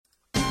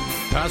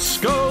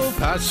Pasco,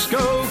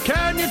 Pasco,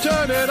 can you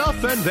turn it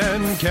off and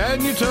then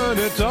can you turn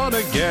it on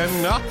again?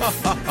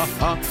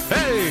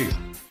 Hey!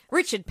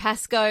 Richard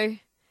Pasco,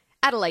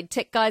 Adelaide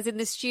Tech Guys in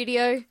the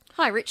studio.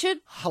 Hi, Richard.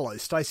 Hello,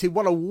 Stacey.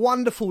 What a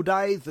wonderful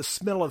day. The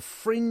smell of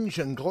fringe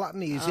and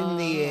gluttony is in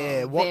the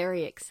air.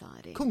 Very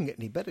exciting. Couldn't get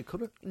any better,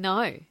 could it?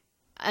 No,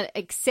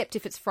 except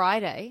if it's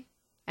Friday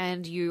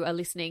and you are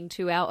listening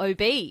to our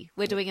OB.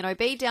 We're doing an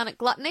OB down at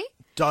Gluttony.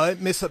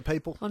 Don't miss it,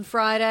 people. On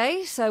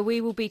Friday, so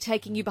we will be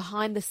taking you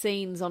behind the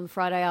scenes on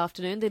Friday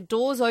afternoon. The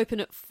doors open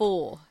at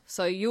 4,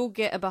 so you'll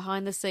get a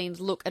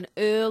behind-the-scenes look, an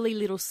early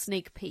little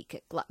sneak peek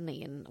at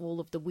Gluttony and all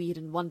of the weird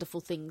and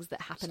wonderful things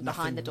that happen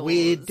behind the doors.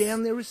 Nothing weird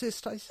down there, is there,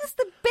 Stacey? That's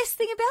the best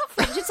thing about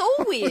Fringe. It's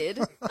all weird.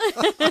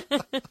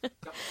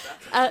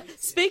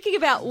 Speaking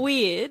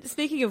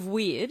of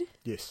weird,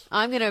 yes,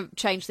 I'm going to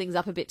change things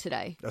up a bit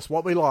today. That's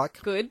what we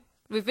like. Good.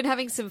 We've been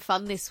having some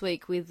fun this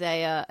week with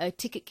a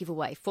ticket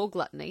giveaway for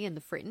Gluttony and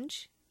the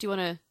Fringe. Do you want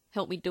to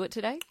help me do it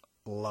today?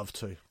 Love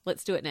to.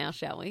 Let's do it now,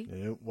 shall we?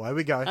 Yeah, away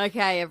we go.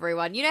 Okay,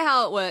 everyone. You know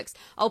how it works.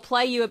 I'll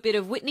play you a bit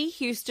of Whitney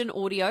Houston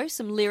audio,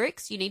 some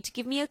lyrics. You need to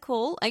give me a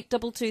call,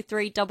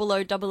 8223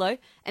 0000,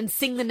 and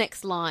sing the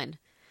next line.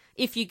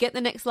 If you get the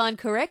next line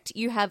correct,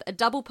 you have a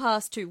double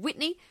pass to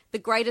Whitney, The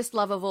Greatest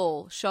Love of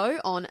All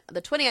show on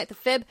the 28th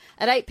of Feb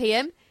at 8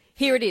 p.m.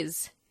 Here it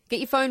is. Get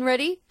your phone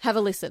ready. Have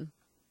a listen.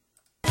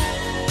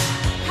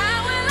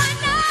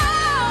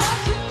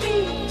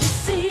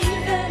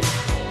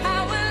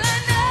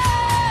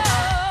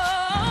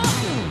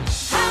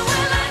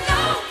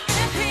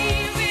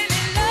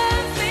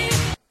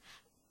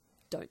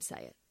 Don't say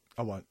it.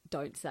 I won't.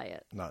 Don't say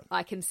it. No.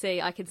 I can see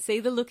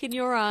the look in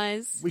your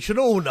eyes. We should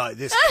all know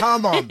this.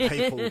 Come on,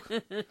 people.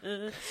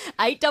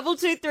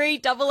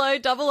 8223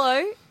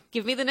 0000.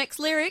 Give me the next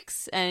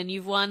lyrics, and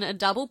you've won a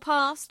double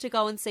pass to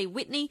go and see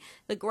Whitney,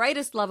 The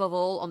Greatest Love of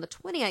All, on the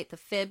 28th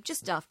of Feb,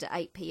 just after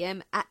 8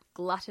 p.m. at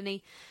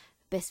Gluttony.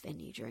 Best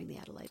venue during the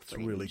Adelaide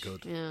Fringe. It's really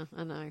good. Yeah,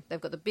 I know. They've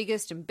got the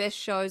biggest and best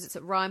shows. It's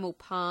at Rymel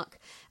Park,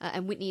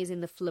 and Whitney is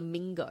in the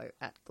Flamingo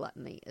at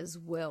Gluttony as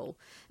well.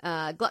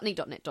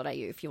 Gluttony.net.au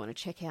if you want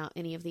to check out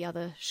any of the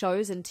other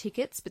shows and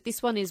tickets. But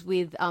this one is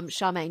with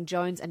Charmaine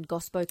Jones and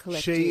Gospel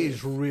Collective. She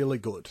is really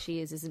good. She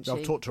is, isn't she?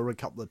 I've talked to her a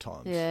couple of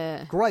times.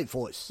 Yeah. Great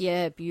voice.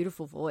 Yeah,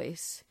 beautiful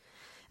voice.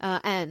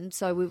 And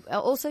so we'll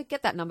also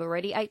get that number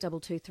ready,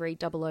 8223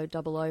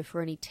 0000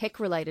 for any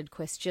tech-related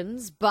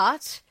questions.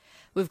 But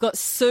we've got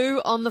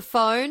Sue on the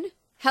phone.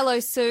 Hello,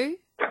 Sue.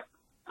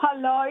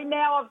 Hello.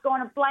 Now I've gone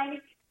a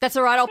blank. That's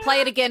all right. I'll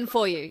play it again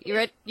for you. You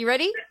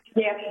ready?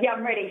 Yeah,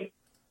 I'm ready.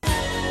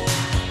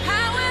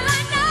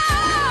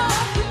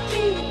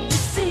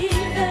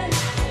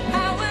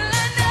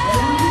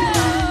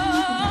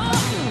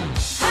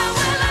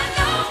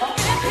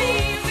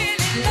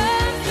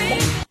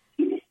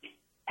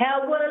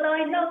 How will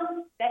I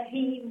know that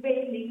he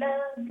really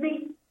loves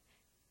me?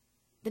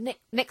 The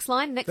next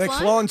line. Next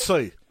line,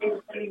 Sue.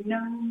 He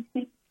knows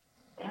me.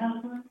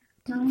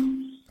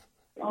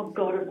 Oh,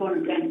 God, I've gone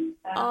again.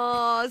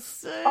 Oh,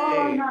 Sue.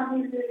 Oh,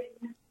 no,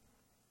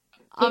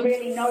 he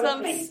really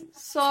knows me.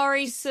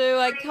 Sorry, Sue.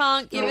 I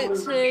can't give it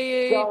to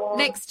you. God,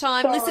 next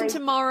time. sorry. Listen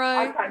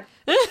tomorrow. Okay.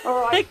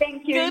 All right,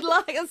 thank you. Good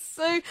luck,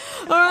 Sue.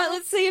 All right,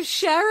 let's see if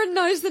Sharon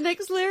knows the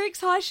next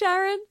lyrics. Hi,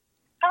 Sharon.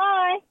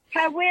 Hi,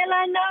 how will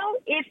I know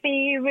if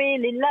he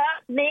really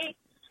loves me?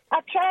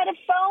 I try to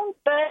phone,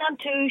 but I'm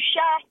too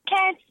shy,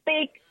 can't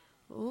speak.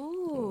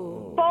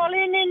 Ooh.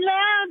 Falling in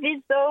love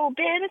is so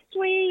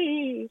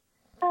bittersweet.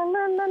 La,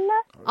 la, la,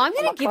 la. I'm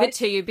going to give it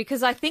to you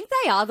because I think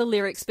they are the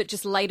lyrics, but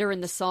just later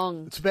in the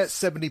song. It's about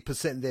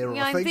 70% there,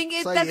 Yeah, I think.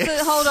 So, that's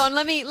yes. hold on.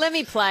 Let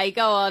me play.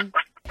 Go on.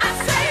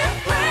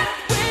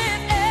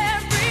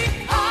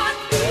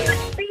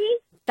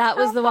 That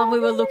was the one we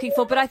were looking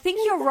for, but I think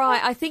you're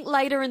right. I think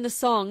later in the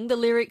song, the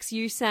lyrics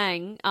you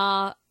sang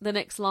are the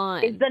next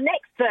line. It's the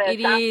next verse. It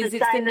is.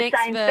 It's the next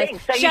same verse. thing.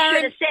 So Sharon,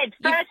 you should have said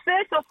first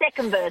verse or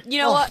second verse. You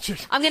know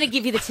what? I'm going to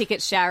give you the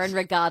tickets, Sharon,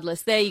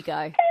 regardless. There you go.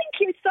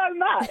 Thank you so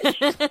much.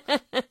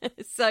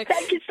 So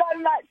Thank you so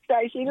much,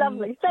 Stacey.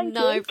 Lovely. Thank you.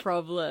 no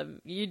problem.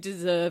 You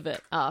deserve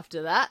it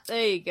after that.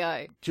 There you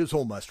go. She was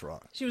almost right.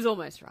 She was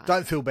almost right.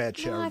 Don't feel bad,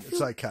 No, Sharon. I It's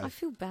feel- okay. I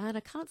feel bad.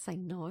 I can't say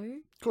no.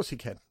 Of course you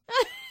can.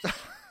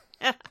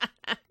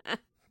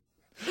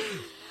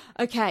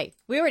 Okay,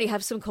 we already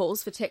have some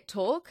calls for Tech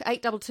Talk.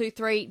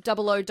 8223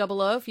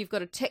 0000 if you've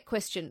got a tech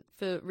question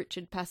for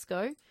Richard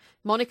Pasco.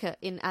 Monica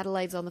in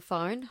Adelaide's on the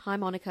phone. Hi,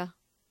 Monica.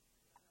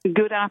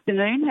 Good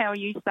afternoon. How are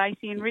you,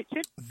 Stacey and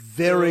Richard?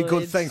 Very Good.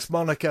 good. Thanks,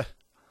 Monica.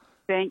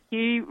 Thank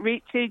you.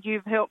 Richard,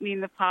 you've helped me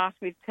in the past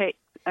with tech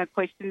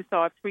questions, so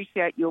I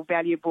appreciate your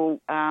valuable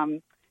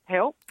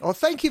help. Oh,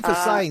 thank you for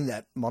saying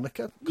that,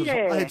 Monica. Because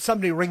yeah. I had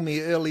somebody ring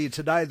me earlier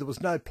today. There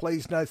was no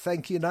please, no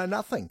thank you, no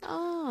nothing.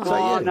 Oh, So,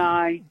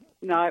 yeah.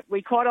 No.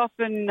 We quite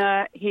often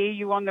hear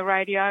you on the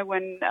radio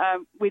when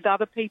with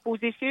other people's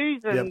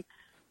issues, and Yep.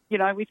 you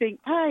know, we think,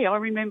 hey, I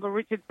remember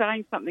Richard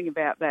saying something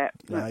about that.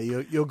 No,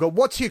 you're good.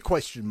 What's your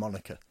question,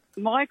 Monica?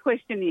 My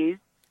question is,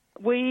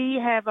 We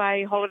have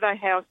a holiday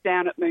house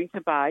down at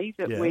Moonta Bay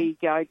that we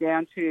go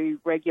down to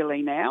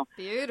regularly now.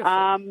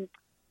 Beautiful.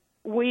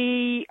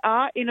 We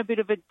are in a bit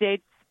of a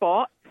dead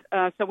spot,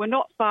 so we're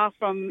not far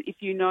from, if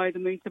you know, the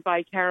Moonta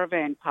Bay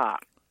Caravan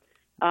Park.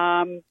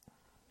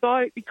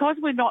 So because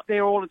we're not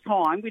there all the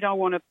time, we don't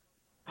want to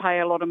pay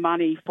a lot of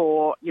money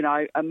for,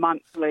 a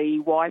monthly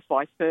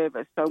Wi-Fi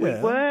service. So we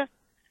were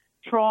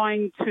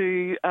trying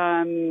to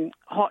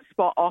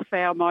hotspot off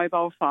our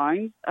mobile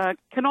phones.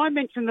 Can I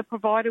mention the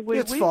provider we're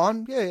with? It's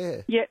fine,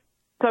 yeah. Yeah,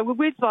 so we're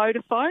with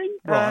Vodafone.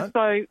 Right.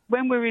 So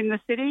when we're in the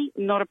city,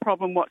 not a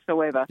problem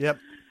whatsoever. Yep.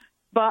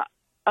 But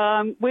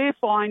we're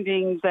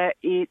finding that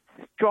it's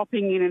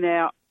dropping in and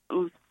out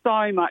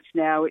so much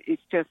now,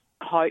 it's just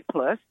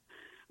hopeless.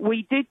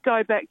 We did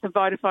go back to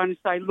Vodafone and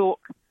say,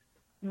 look,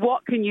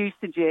 what can you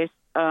suggest?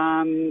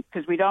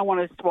 Because we don't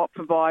want to swap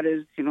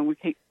providers, we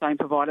keep the same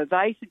provider.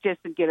 They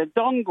suggested get a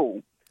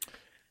dongle.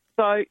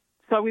 So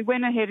we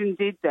went ahead and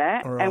did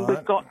that, and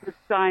we've got the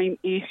same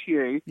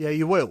issue. Yeah,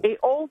 you will. It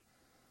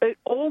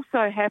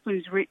also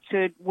happens,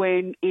 Richard,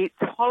 when it's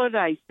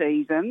holiday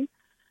season,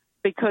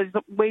 because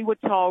we were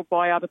told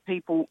by other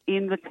people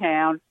in the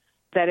town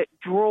that it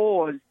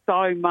draws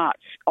so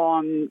much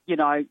on,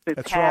 the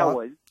That's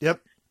towers. Right.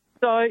 Yep.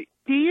 So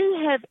do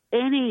you have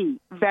any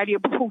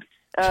valuable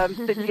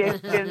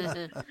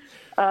suggestions?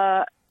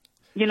 How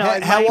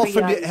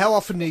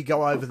often do you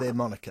go over there,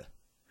 Monica?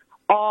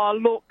 Oh,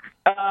 look,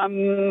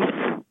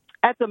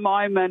 at the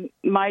moment,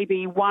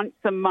 maybe once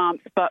a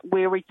month, but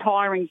we're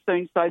retiring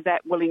soon, so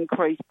that will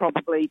increase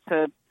probably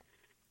to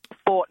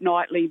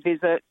fortnightly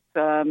visits,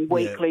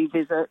 weekly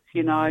visits,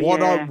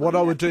 What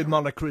I would do,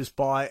 Monica, is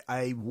buy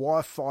a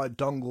Wi-Fi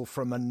dongle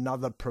from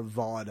another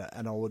provider,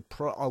 and I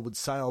would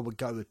say I would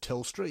go with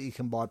Telstra. You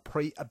can buy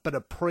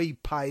a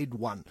prepaid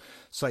one,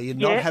 so you're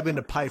not having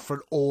to pay for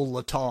it all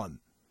the time.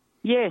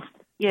 Yes.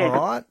 All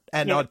right?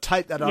 And I'd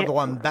take that other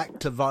one back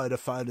to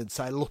Vodafone and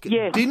say, look,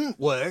 it didn't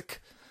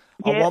work.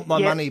 I want my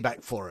money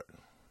back for it.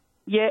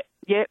 Yeah,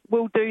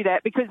 we'll do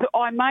that, because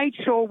I made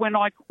sure when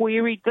I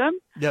queried them,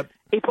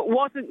 if it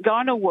wasn't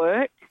going to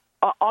work,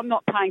 I'm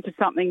not paying for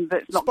something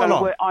that's not going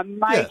to work. I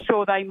made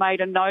sure they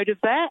made a note of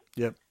that.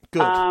 Yep,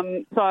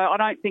 good. So I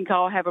don't think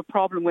I'll have a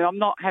problem with. I'm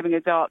not having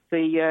a go at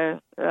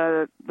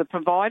the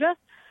provider,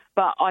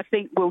 but I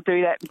think we'll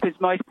do that because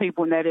most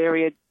people in that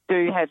area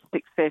do have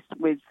success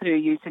with who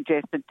you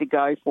suggested to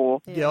go for.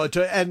 Yeah, I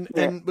do.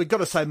 And we've got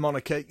to say,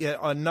 Monica,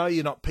 I know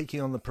you're not picking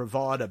on the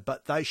provider,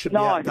 but they should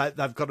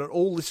they've got it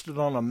all listed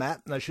on a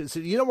map, and they should say,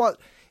 you know what,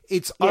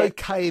 it's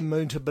okay in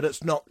Moonta, but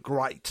it's not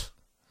great.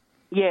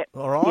 Yeah.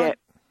 All right?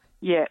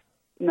 Yeah.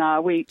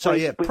 No, we can't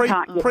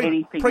get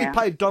anything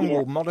prepaid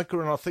dongle, Monica,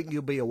 and I think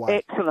you'll be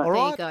away. Excellent. All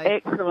right? There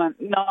you go. Excellent.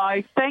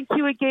 No, thank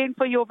you again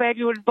for your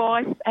valuable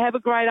advice. Have a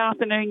great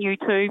afternoon, you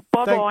two.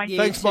 Bye-bye.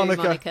 Thanks,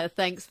 Monica.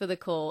 Thanks for the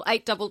call.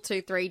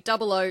 8223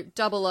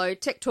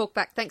 0000. Tech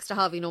Talkback, thanks to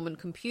Harvey Norman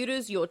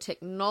Computers, your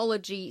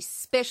technology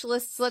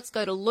specialists. Let's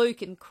go to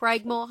Luke in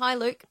Craigmore. Hi,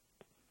 Luke.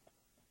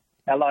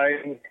 Hello.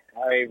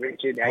 Hi,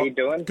 Richard. How you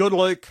doing? Good,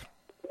 Luke.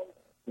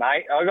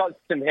 Mate, I got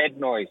some head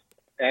noise,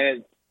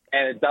 and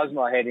it does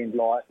my head in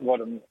like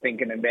what I'm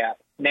thinking about.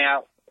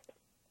 Now,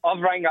 I've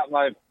rang up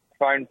my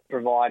phone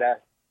provider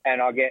and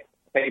I get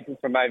people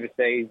from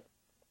overseas.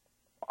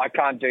 I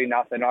can't do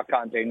nothing,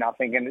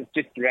 and it's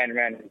just round and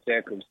round in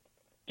circles.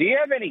 Do you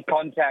have any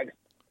contacts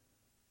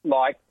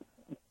like...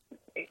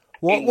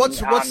 What's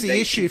the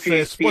issue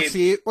first?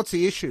 What's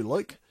the issue,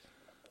 Luke?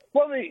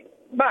 Well,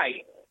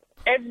 mate,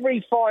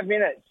 every 5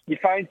 minutes your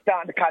phone's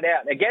starting to cut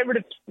out. They get rid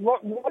of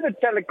what a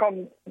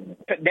telecom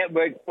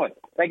network.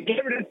 They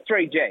get rid of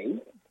 3G,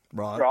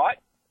 right?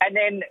 And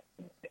then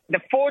the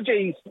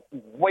 4G's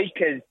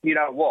weak as you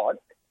know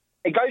what.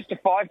 It goes to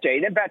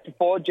 5G, then back to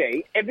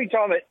 4G. Every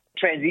time it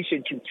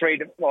transitions from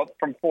 4 to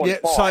 5. Yeah.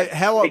 So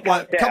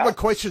a couple of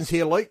questions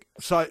here, Luke.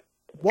 So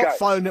what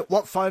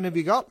phone have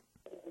you got?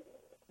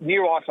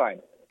 New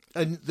iPhone.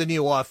 And the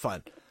new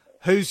iPhone.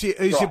 Who's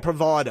your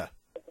provider?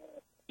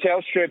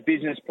 Telstra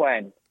Business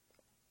Plan.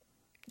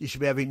 You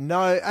should be having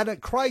and at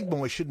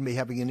Craigmore shouldn't be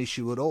having an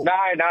issue at all. No,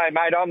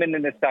 mate, I'm an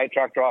interstate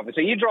truck driver.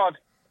 So you drive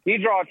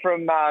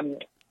from, all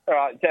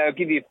right, so I'll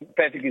give you a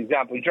perfect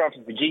example. You drive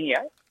from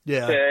Virginia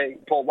to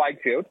Port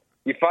Wakefield,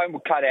 your phone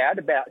will cut out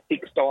about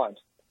 6 times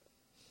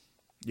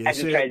as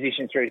it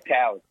transitions through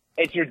towers.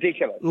 It's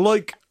ridiculous.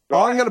 Luke,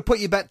 I'm going to put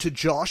you back to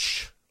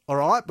Josh, all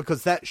right,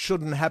 because that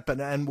shouldn't happen,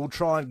 and we'll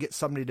try and get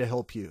somebody to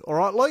help you. All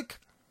right, Luke?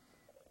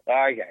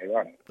 Okay,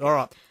 right. All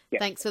right. Yeah.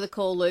 Thanks for the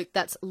call, Luke.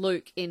 That's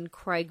Luke in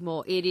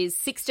Craigmore. It is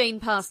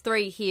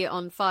 3 here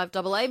on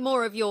 5AA.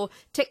 More of your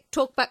Tech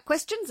Talkback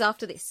questions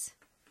after this.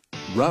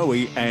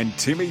 Rowie and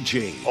Timmy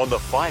G on the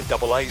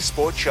 5AA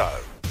Sports Show.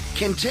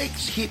 Can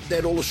Tex hit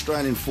that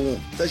All-Australian form?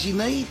 Does he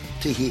need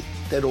to hit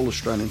that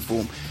All-Australian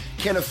form?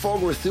 Can a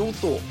Fogg or a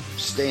Thilthorpe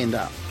stand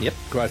up? Yep,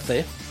 growth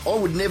there. I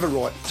would never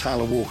write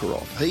Taylor Walker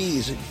off. He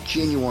is a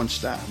genuine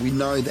star. We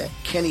know that.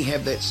 Can he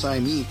have that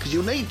same year? Because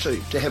you'll need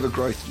to have a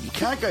growth year. You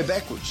can't go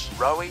backwards.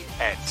 Rowie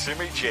and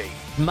Timmy G.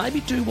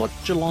 Maybe do what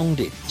Geelong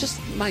did. Just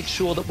make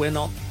sure that we're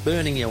not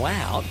burning you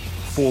out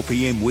 4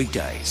 p.m.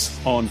 weekdays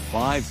on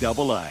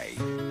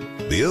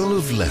 5AA. The Earl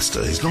of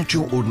Leicester is not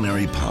your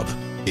ordinary pub.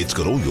 It's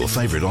got all your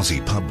favourite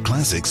Aussie pub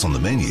classics on the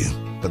menu,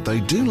 but they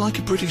do like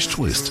a British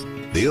twist.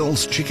 The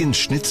Earl's Chicken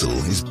Schnitzel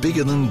is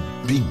bigger than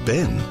Big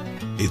Ben.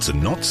 It's a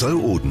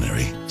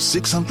not-so-ordinary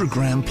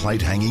 600-gram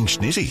plate-hanging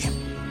schnitty.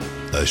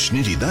 A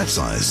schnitty that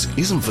size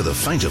isn't for the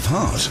faint of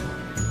heart.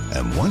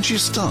 And once you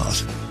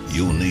start,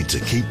 you'll need to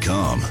keep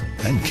calm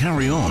and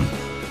carry on.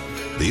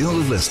 The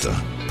Earl of Leicester,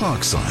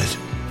 Parkside.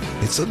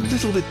 It's a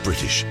little bit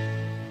British.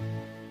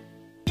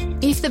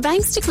 If the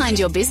bank's declined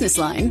your business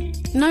loan,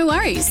 no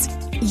worries.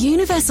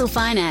 Universal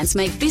Finance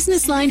make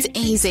business loans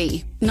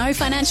easy. No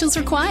financials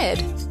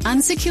required.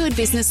 Unsecured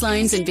business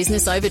loans and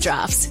business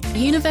overdrafts.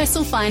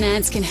 Universal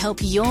Finance can help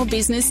your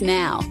business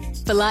now.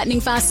 For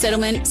lightning fast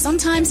settlement,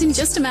 sometimes in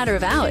just a matter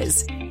of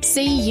hours.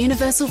 See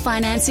Universal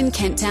Finance in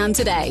Kent Town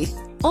today.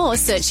 Or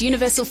search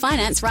Universal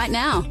Finance right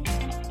now.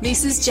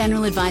 This is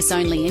general advice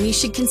only, and you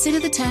should consider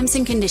the terms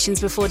and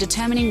conditions before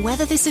determining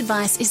whether this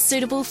advice is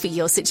suitable for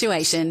your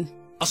situation.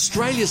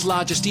 Australia's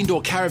largest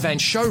indoor caravan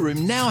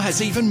showroom now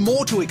has even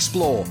more to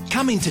explore.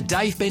 Come into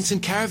Dave Benson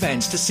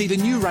Caravans to see the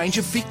new range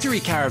of Victory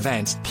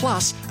caravans,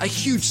 plus a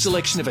huge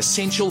selection of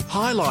Essential,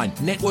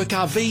 Highline, Network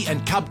RV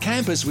and Cub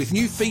campers with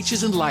new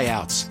features and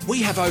layouts.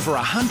 We have over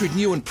 100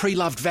 new and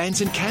pre-loved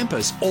vans and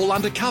campers, all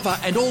undercover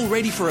and all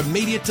ready for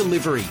immediate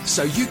delivery,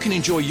 so you can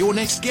enjoy your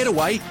next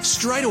getaway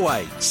straight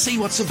away. See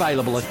what's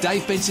available at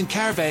Dave Benson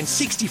Caravans,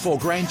 64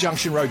 Grand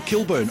Junction Road,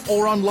 Kilburn,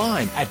 or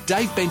online at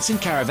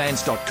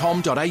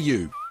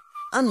davebensoncaravans.com.au.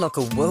 Unlock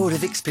a world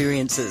of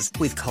experiences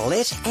with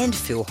Colette and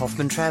Phil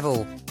Hoffman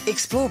Travel.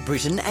 Explore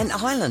Britain and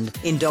Ireland,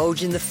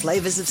 indulge in the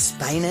flavours of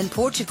Spain and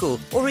Portugal,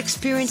 or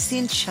experience the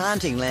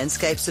enchanting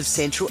landscapes of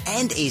Central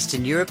and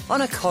Eastern Europe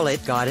on a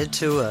Colette guided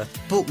tour.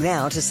 Book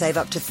now to save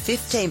up to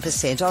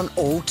 15% on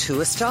all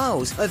tour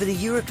styles over the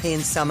European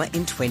summer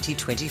in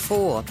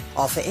 2024.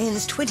 Offer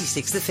ends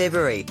 26th of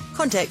February.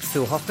 Contact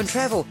Phil Hoffman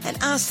Travel and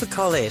ask for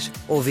Colette,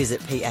 or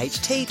visit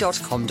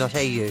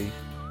pht.com.au.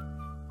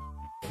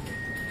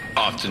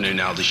 Afternoon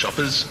Aldi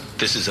shoppers,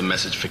 this is a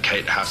message for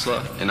Kate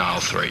Hassler in aisle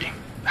 3.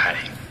 Hey,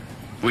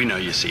 we know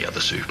you see other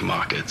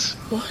supermarkets.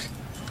 What?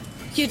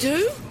 You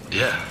do?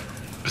 Yeah,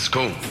 it's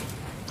cool.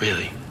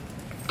 Really.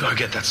 Go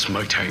get that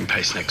smoked herring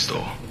paste next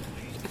door.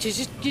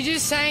 You're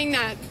just saying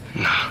that.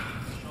 Nah,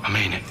 I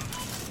mean it.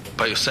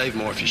 But you'll save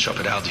more if you shop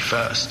at Aldi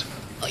first.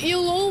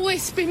 You'll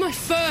always be my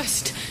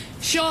first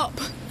shop.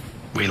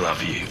 We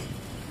love you.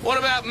 What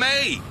about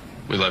me?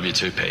 We love you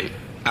too, Pete.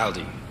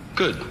 Aldi.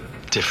 Good.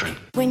 Different.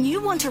 When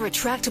you want a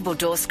retractable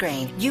door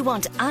screen, you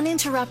want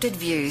uninterrupted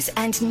views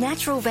and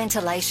natural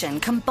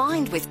ventilation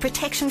combined with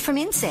protection from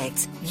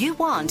insects. You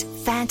want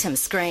Phantom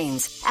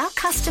Screens. Our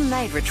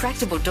custom-made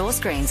retractable door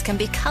screens can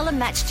be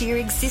colour-matched to your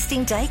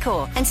existing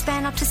decor and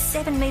span up to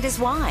 7 metres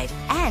wide.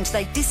 And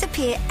they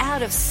disappear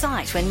out of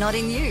sight when not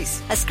in use.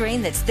 A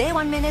screen that's there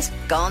 1 minute,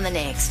 gone the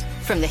next.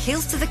 From the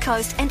hills to the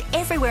coast and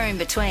everywhere in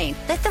between,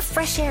 let the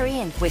fresh air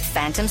in with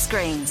Phantom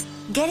Screens.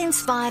 Get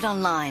inspired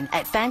online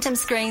at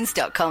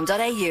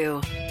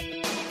phantomscreens.com.au.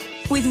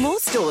 With more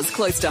stores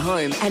close to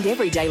home and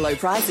everyday low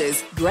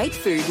prices, great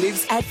food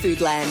lives at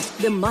Foodland,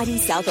 the mighty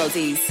South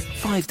Aussies.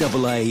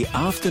 5AA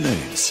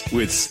Afternoons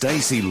with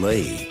Stacey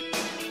Lee.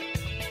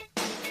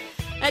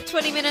 At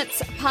 20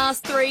 minutes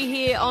past 3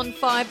 here on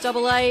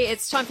 5AA,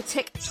 it's time for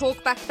Tech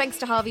Talkback. Thanks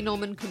to Harvey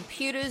Norman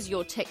Computers,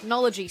 your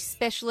technology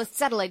specialist,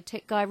 Adelaide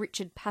tech guy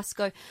Richard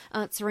Pascoe,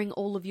 answering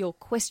all of your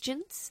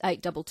questions.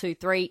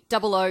 8223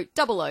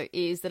 0000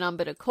 is the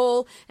number to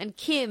call. And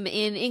Kim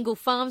in Ingle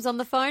Farms on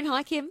the phone.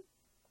 Hi, Kim.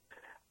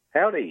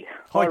 Howdy.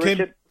 Hi, Kim.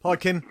 Richard. Hi,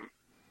 Kim.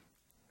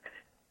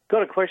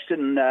 Got a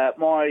question.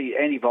 My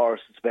antivirus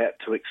is about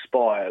to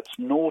expire. It's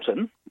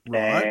Norton,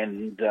 Right.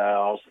 and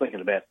I was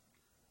thinking about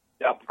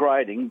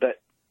upgrading, but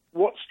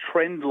what's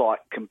trend like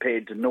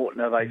compared to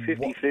Norton? Are they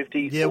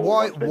 50-50? Yeah,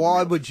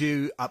 why would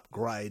you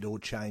upgrade or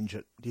change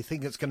it? Do you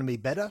think it's going to be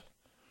better?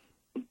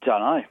 Don't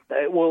know.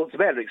 Well, it's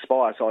about to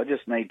expire, so I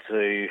just need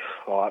to...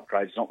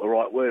 upgrade's not the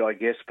right word, I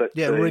guess, but...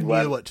 Yeah, to,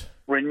 renew it.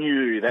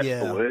 Renew, that's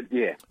the word,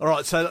 yeah. All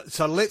right,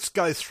 so let's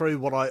go through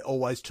what I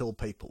always tell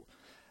people.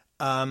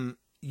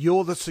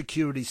 You're the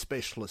security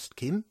specialist,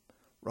 Kim,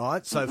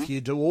 right? So if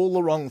you do all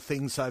the wrong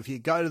things, so if you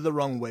go to the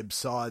wrong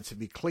websites,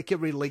 if you click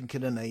every link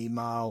in an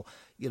email,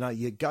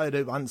 you go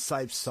to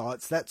unsafe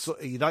sites,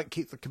 you don't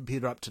keep the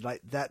computer up to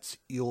date, that's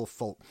your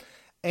fault.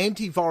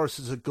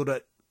 Antiviruses are good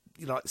at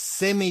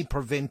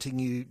semi-preventing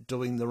you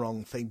doing the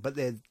wrong thing, but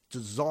they're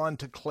designed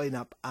to clean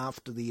up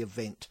after the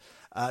event.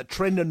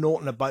 Trend and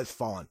Norton are both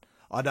fine.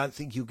 I don't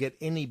think you'll get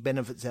any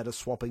benefits out of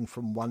swapping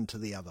from one to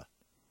the other.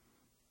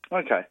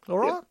 Okay. All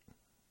right? Yep.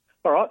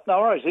 All right, no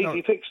worries.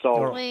 Easy fix.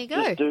 I'll There you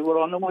go. just do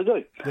what I normally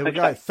do. There we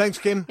go. Thanks,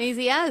 Kim.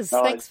 Easy as.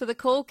 All right. Thanks for the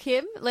call,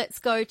 Kim. Let's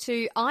go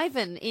to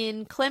Ivan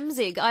in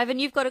Clemzig. Ivan,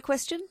 you've got a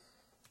question?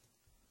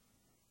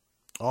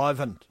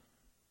 Ivan.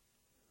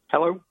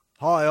 Hello.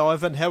 Hi,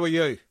 Ivan. How are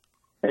you?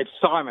 It's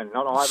Simon,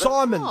 not Ivan.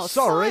 Simon,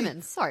 sorry.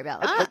 Simon, sorry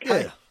about that.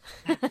 Okay.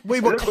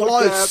 We were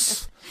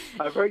close.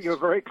 You're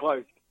very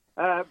close.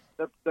 The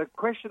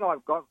question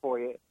I've got for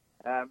you,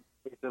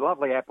 It's a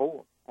lovely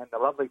Apple and a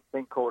lovely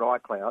thing called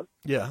iCloud.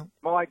 Yeah.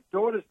 My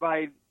daughter's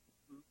made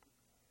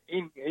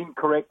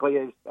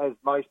incorrectly, as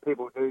most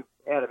people do,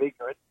 out of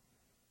ignorance.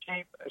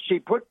 She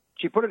put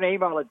an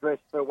email address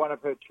for one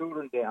of her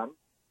children down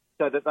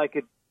so that they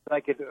could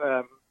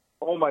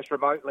almost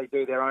remotely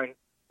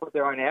put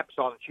their own apps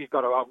on. She's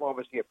got to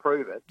obviously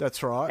approve it.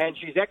 That's right. And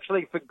she's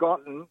actually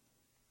forgotten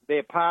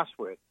their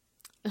password.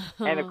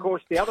 And of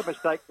course, the other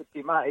mistake that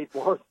she made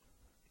was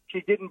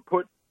she didn't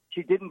fill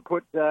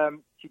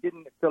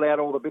out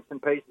all the bits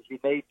and pieces you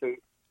need to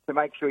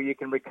make sure you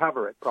can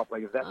recover it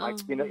properly. If that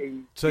makes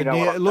So you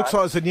know it looks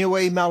like there's a new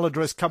email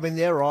address coming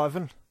there,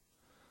 Ivan.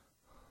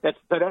 That's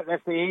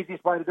the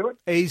easiest way to do it.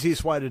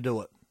 Easiest way to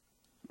do it.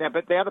 Now,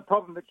 but the other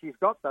problem that she's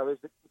got though is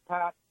that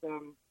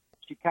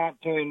she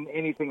can't turn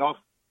anything off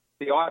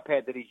the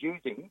iPad that he's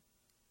using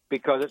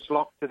because it's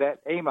locked to that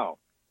email.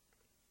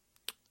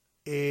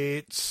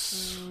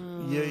 It's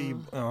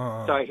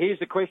So here's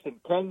the question: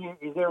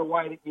 is there a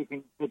way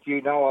that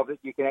you know of that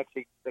you can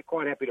actually? They're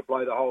quite happy to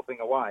blow the whole thing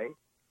away,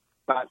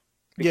 but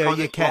yeah,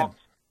 you can. Locked,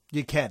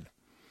 you can.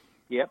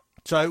 Yep.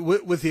 So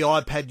with the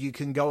iPad, you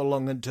can go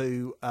along and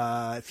do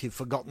if you've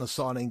forgotten the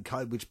sign-in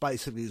code, which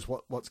basically is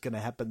what's going to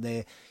happen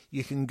there.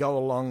 You can go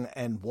along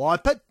and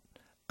wipe it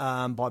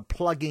by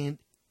plugging.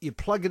 You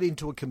plug it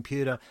into a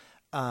computer.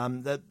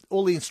 That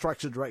all the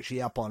instructions are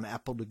actually up on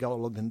Apple to go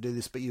along and do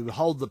this, but you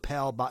hold the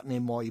power button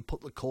in while you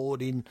put the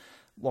cord in,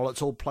 while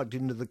it's all plugged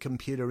into the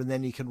computer, and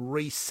then you can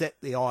reset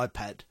the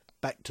iPad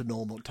back to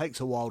normal. It takes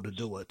a while to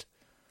do it.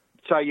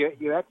 So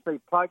you actually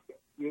plug it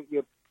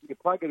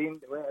in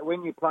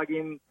when you plug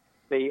in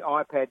the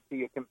iPad to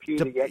your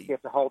computer. You actually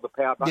have to hold the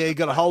power button. Yeah, you've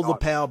got to hold the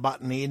power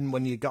button in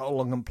when you go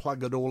along and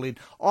plug it all in.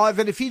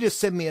 Ivan, if you just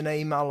send me an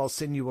email, I'll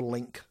send you a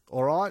link.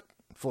 All right.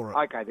 For it.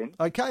 Okay, then.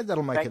 Okay,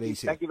 that'll make it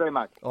easier. Thank you very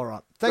much. All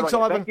right. Thanks,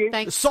 Ivan. Thank you.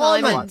 Thanks,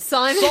 Simon.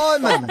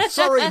 Simon.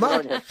 Sorry,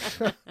 mate.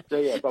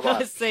 See you.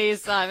 Bye-bye. See you,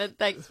 Simon.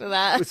 Thanks for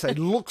that. We say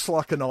looks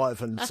like an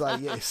Ivan, so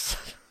yes.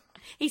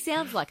 He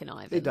sounds like an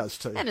Ivan. He does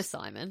too. And a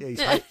Simon.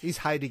 Yeah, he's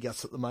hating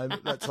us at the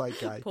moment. That's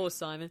okay. Poor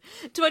Simon.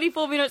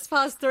 24 minutes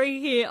past 3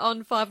 here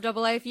on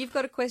 5AA. If you've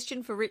got a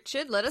question for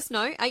Richard, let us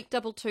know.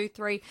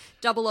 8223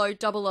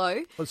 0000.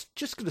 I was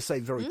just going to say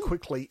very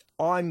quickly,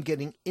 I'm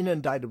getting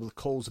inundated with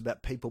calls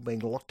about people being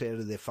locked out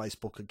of their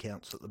Facebook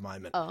accounts at the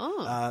moment.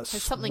 Oh, has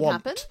something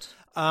swamped. happened?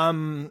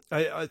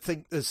 I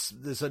think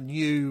there's a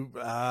new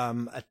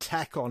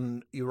attack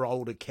on your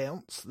old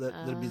accounts that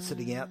have been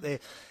sitting out there,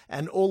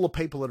 and all the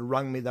people that have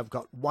rung me, they've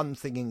got one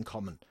thing in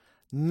common.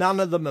 None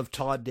of them have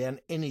tied down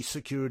any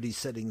security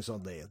settings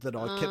on there that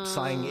I kept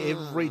saying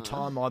every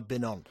time I've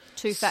been on.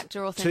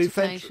 Two-factor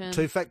authentication.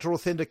 Two-factor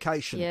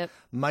authentication. Yep.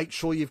 Make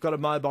sure you've got a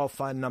mobile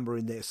phone number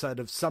in there so that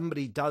if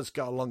somebody does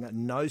go along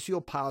and knows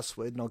your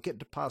password, and I'll get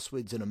to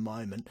passwords in a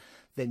moment,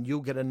 then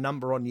you'll get a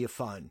number on your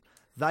phone.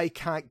 They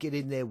can't get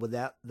in there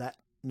without that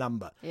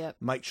number. Yep.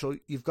 Make sure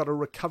you've got a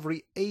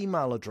recovery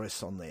email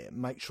address on there.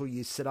 Make sure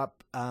you set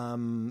up,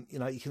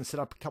 you can set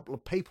up a couple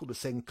of people to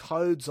send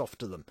codes off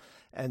to them.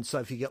 And so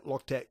if you get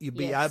locked out, you'll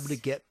be able to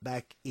get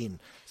back in.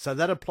 So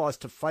that applies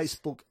to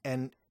Facebook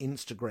and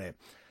Instagram.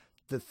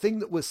 The thing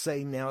that we're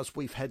seeing now is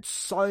we've had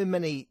so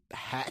many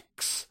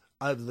hacks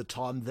over the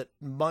time that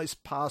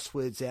most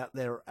passwords out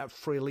there are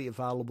freely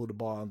available to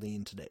buy on the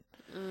internet.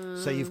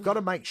 So you've got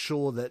to make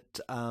sure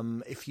that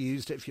if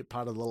you're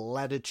part of the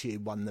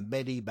Latitude one, the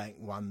Medibank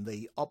one,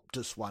 the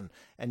Optus one,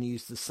 and you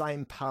use the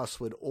same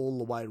password all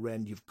the way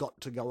around, you've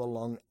got to go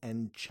along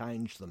and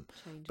change them.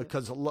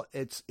 Because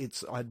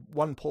I had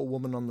one poor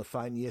woman on the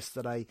phone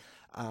yesterday.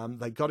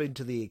 They got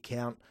into the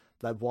account.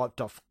 They've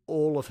wiped off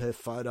all of her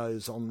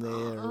photos on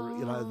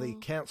there. The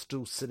account's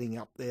still sitting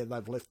up there.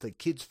 They've left their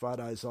kids'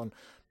 photos on.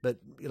 But,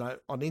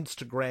 on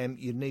Instagram,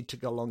 you need to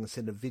go along and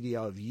send a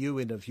video of you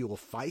and of your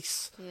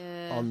face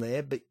on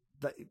there. But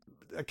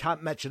they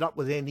can't match it up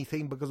with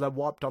anything because they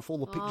wiped off all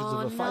the pictures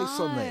of her face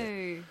on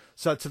there.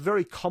 So it's a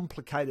very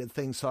complicated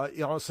thing. So,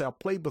 honestly, I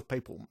plead with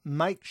people,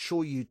 make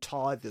sure you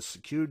tie the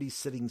security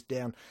settings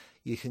down.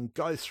 You can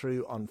go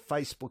through on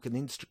Facebook and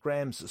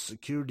Instagram, there's a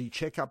security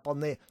checkup on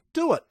there.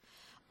 Do it.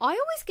 I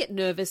always get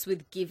nervous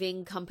with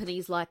giving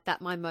companies like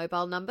that my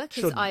mobile number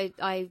because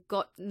I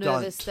got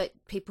nervous that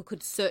people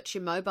could search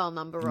your mobile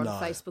number on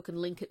Facebook and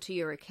link it to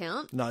your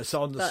account. No,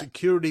 so on the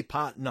security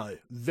part, no.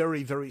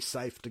 Very, very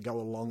safe to go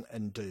along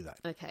and do that.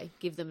 Okay,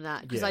 give them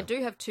that. Because I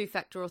do have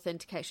two-factor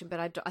authentication,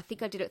 but I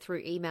think I did it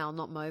through email,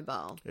 not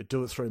mobile.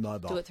 Do it through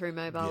mobile. Do it through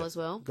mobile as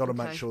well. Got to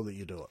make sure that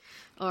you do it.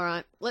 All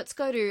right, let's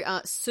go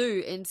to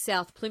Sue in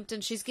South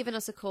Plympton. She's given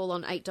us a call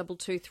on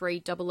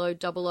 8223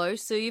 0000.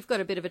 Sue, you've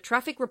got a bit of a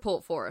traffic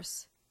report for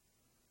us.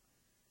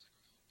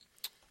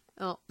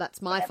 Oh,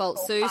 that's my fault,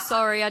 Sue.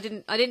 Sorry, I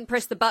didn't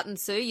press the button,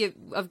 Sue.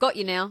 I've got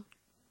you now.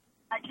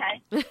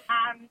 Okay. Just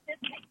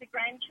picked the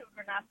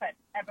grandchildren up at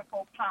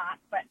Aberfoyle Park,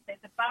 but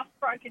there's a bus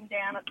broken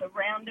down at the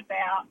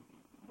roundabout,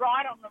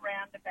 right on the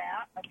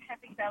roundabout of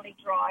Happy Valley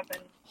Drive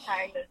and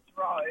Taylor's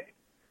Road.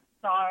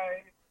 So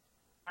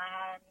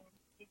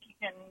if you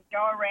can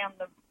go around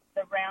the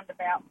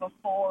roundabout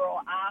before or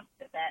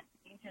after that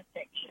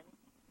intersection,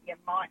 you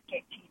might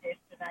get to your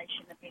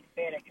destination a bit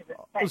better because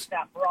it's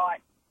backed up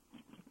right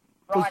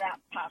up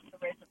past the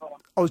reservoir.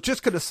 I was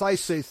just going to say,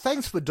 Sue,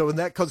 thanks for doing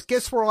that, because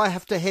guess where I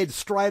have to head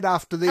straight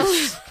after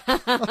this?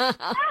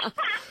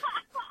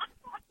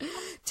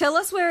 Tell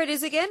us where it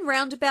is again.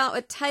 Roundabout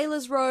at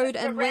Taylor's Road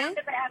and where?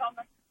 Roundabout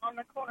on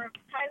the corner of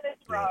Taylor's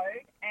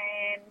Road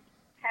and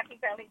Happy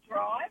Valley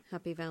Drive.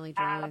 Happy Valley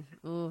Drive.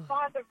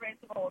 By the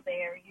reservoir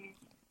there, you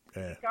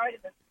go to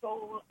the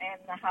school and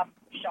the Hub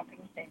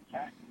shopping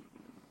centre.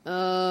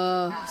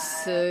 Oh,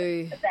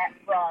 Sue. That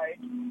road.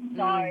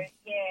 So,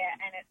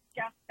 and it's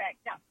just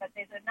backed up. But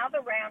there's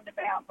another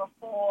roundabout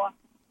before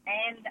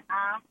and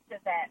after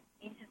that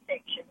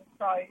intersection.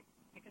 So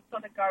you can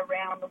sort of go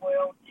around the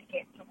world to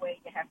get to where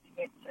you have to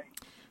get to.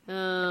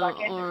 All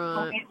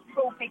right. It's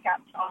school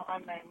pick-up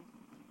time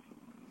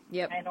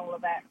and all of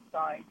that. So.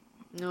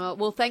 Oh,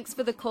 well, thanks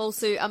for the call,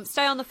 Sue.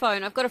 Stay on the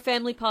phone. I've got a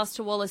family pass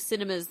to Wallace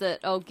Cinemas that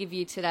I'll give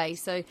you today.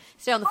 So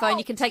stay on the phone.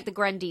 You can take the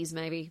Grandies,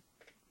 maybe.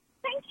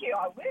 Thank you,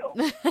 I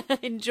will.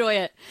 Enjoy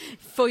it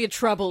for your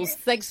troubles.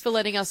 Thanks for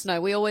letting us know.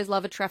 We always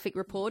love a traffic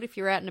report. If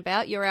you're out and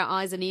about, you're our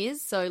eyes and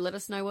ears, so let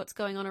us know what's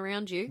going on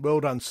around you.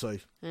 Well done, Sue.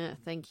 Yeah,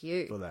 thank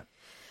you. For that.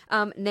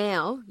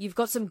 Now, you've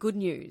got some good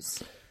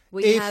news.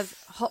 We have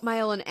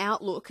Hotmail and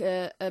Outlook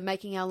are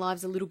making our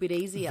lives a little bit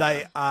easier.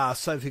 They are.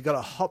 So if you've got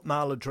a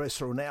Hotmail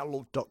address or an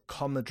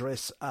Outlook.com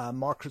address,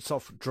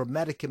 Microsoft,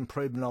 dramatic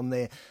improvement on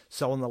there.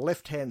 So on the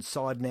left-hand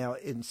side now,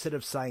 instead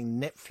of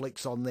saying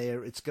Netflix on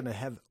there, it's going to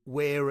have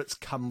where it's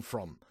come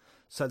from.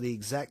 So the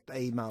exact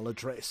email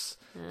address.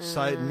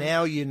 So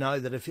now you know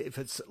that if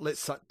it's,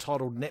 let's say,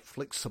 titled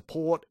Netflix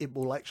support, it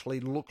will actually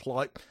look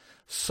like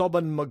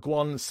Sobin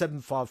Magwan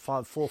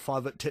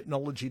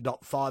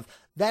 75545@technology.5.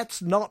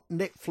 That's not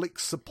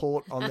Netflix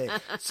support on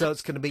there. So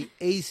it's going to be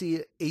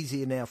easier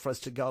now for us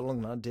to go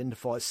along and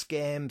identify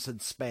scams and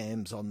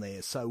spams on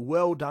there. So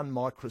well done,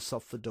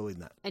 Microsoft, for doing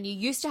that. And you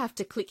used to have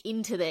to click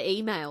into their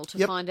email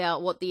to find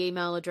out what the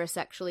email address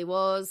actually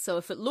was. So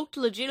if it looked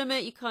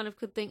legitimate, you kind of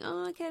could think,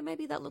 oh, okay,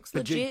 maybe that looks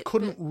legit. But you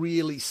couldn't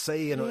really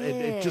see, and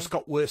it just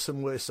got worse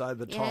and worse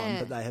over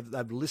time. But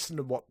they've listened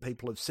to what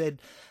people have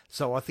said.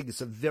 So I think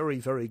it's a very,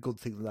 very good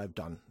thing that they've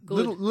done.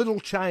 Little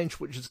change,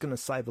 which is going to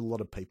save a lot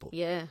of people.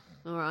 Yeah.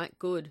 All right.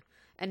 Good.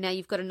 And now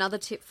you've got another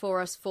tip for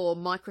us for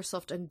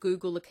Microsoft and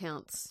Google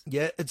accounts.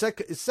 Yeah,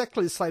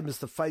 exactly the same as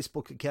the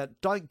Facebook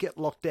account. Don't get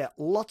locked out.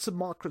 Lots of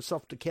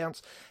Microsoft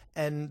accounts.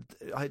 And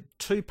I had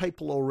 2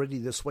 people already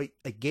this week,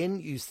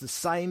 again, use the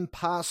same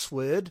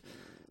password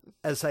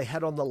as they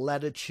had on the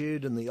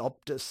Latitude and the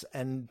Optus.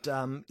 And,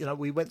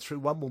 we went through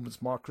one woman's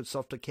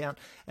Microsoft account.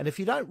 And if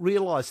you don't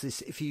realise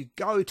this, if you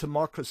go to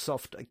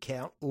Microsoft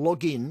account,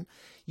 log in,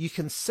 you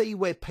can see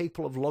where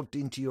people have logged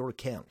into your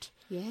account.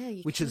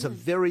 Yeah, which is a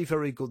very,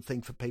 very good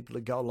thing for people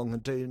to go along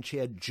and do. And she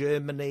had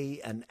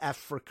Germany and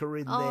Africa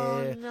in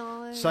there.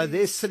 No. So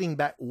they're sitting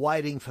back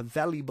waiting for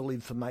valuable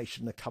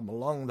information to come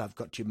along. They've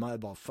got your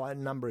mobile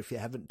phone number if you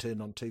haven't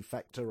turned on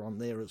 2-factor on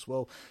there as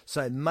well.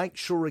 So make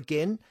sure,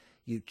 again,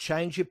 you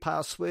change your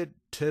password,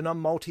 turn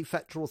on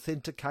multi-factor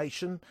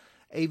authentication,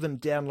 even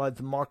download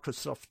the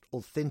Microsoft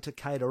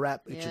Authenticator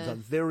app, which is a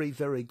very,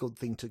 very good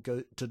thing to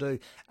do,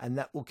 and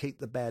that will keep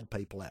the bad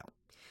people out.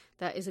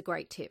 That is a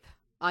great tip.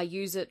 I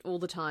use it all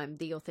the time,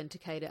 the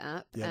Authenticator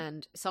app,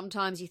 and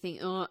sometimes you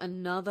think, oh,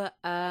 another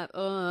app,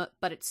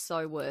 but it's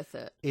so worth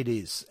it. It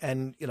is,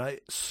 and,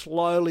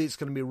 slowly it's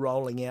going to be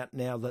rolling out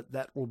now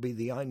that will be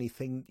the only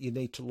thing you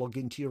need to log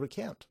into your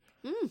account,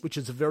 which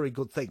is a very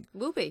good thing.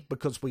 Will be.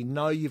 Because we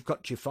know you've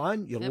got your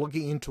phone, you're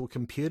logging into a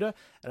computer,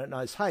 and it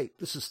knows, hey,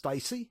 this is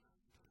Stacey,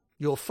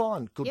 you're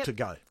fine, good to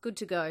go. Good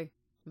to go.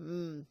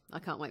 I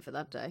can't wait for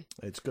that day.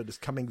 It's good. It's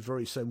coming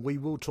very soon. We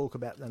will talk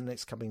about that in the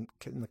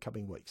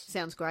coming weeks.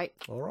 Sounds great.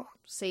 All right.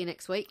 See you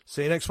next week.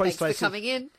 See you next week, Thanks Stacey. for coming in.